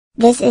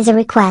This is a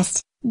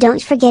request.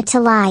 Don't forget to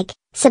like,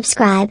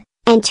 subscribe,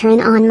 and turn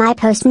on my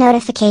post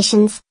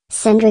notifications.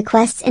 Send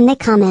requests in the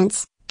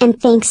comments,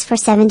 and thanks for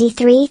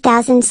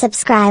 73,000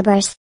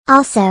 subscribers.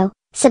 Also,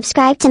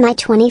 subscribe to my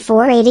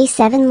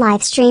 2487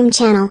 live stream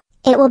channel.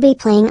 It will be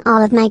playing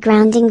all of my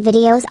grounding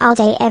videos all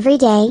day every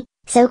day,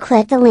 so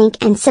click the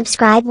link and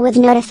subscribe with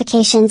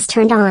notifications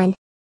turned on.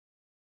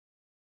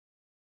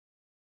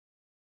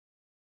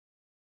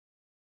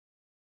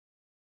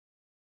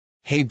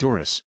 Hey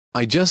Doris,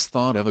 I just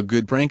thought of a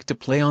good prank to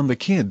play on the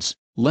kids.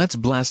 Let's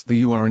blast the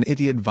 "You Are an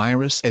Idiot"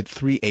 virus at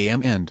 3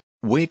 a.m. and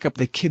wake up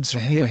the kids.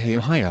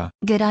 Hiya.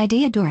 Good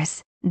idea,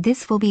 Doris.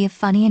 This will be a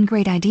funny and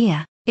great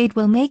idea. It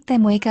will make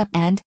them wake up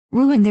and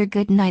ruin their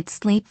good night's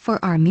sleep for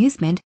our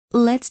amusement.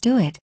 Let's do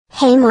it.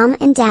 Hey Mom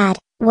and Dad,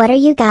 what are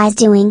you guys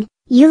doing?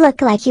 You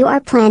look like you are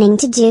planning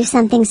to do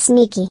something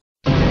sneaky.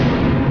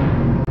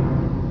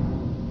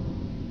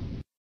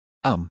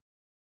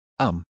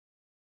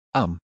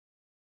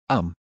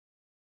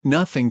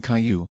 Nothing,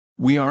 Caillou.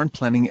 We aren't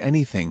planning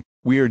anything.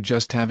 We're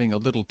just having a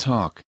little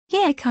talk.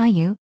 Yeah,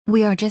 Caillou,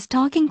 we are just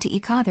talking to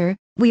each other.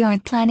 We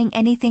aren't planning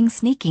anything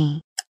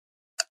sneaky.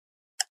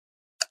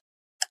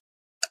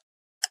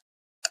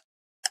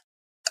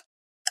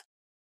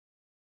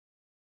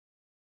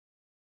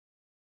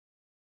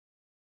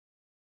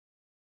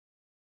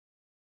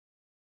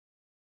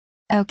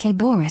 Okay,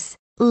 Boris,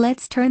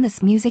 let's turn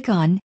this music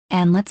on,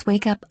 and let's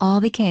wake up all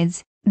the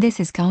kids.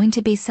 This is going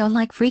to be so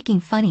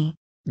freaking funny.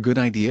 Good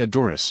idea,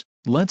 Doris.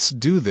 Let's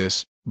do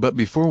this, but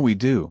before we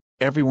do,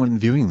 everyone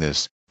viewing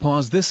this,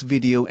 pause this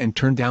video and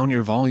turn down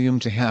your volume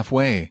to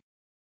halfway.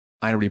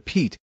 I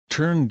repeat,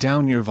 turn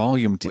down your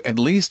volume to at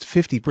least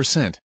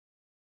 50%.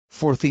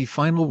 For the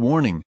final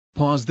warning,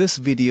 pause this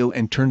video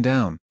and turn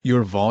down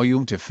your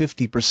volume to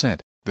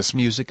 50%. This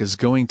music is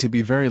going to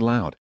be very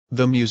loud.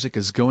 The music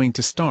is going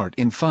to start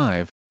in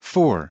 5,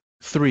 4,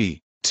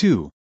 3,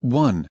 2,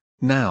 1,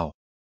 now.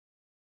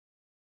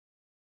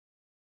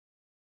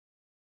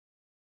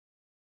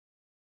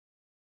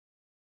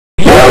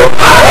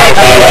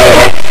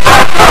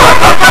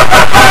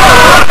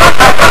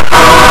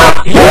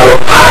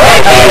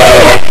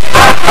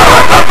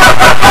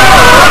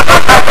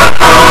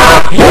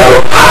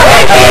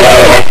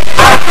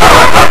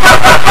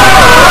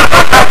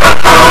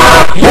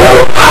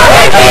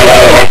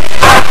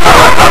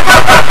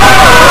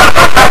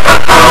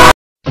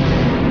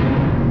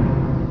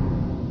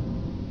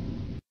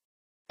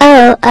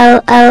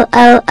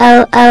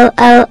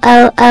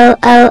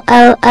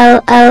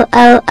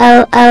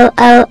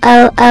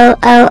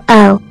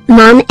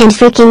 Mom and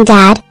freaking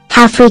Dad,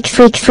 how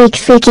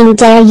freaking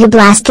dare you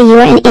blast the "You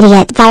Are an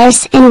Idiot"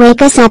 virus and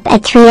wake us up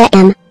at 3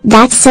 a.m.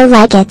 That's so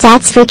like it.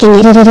 That's freaking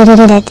it.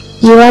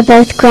 You are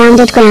both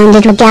grounded for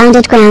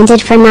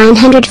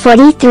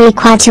 943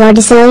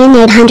 quadrillion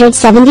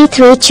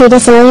 873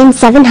 trillion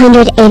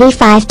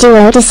 785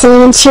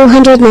 duodecillion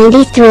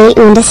 293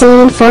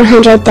 undecillion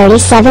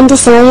 437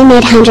 decillion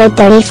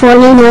 834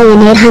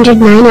 million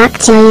 809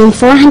 octillion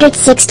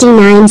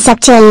 469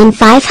 septillion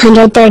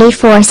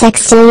 534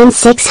 sextillion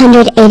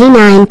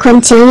 689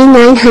 quintillion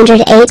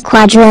 908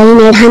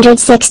 quadrillion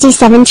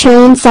 867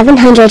 trillion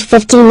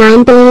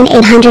 759 billion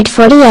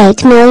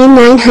 848 million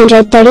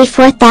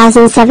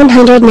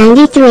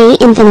 934,793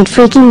 infinite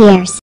freaking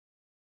years.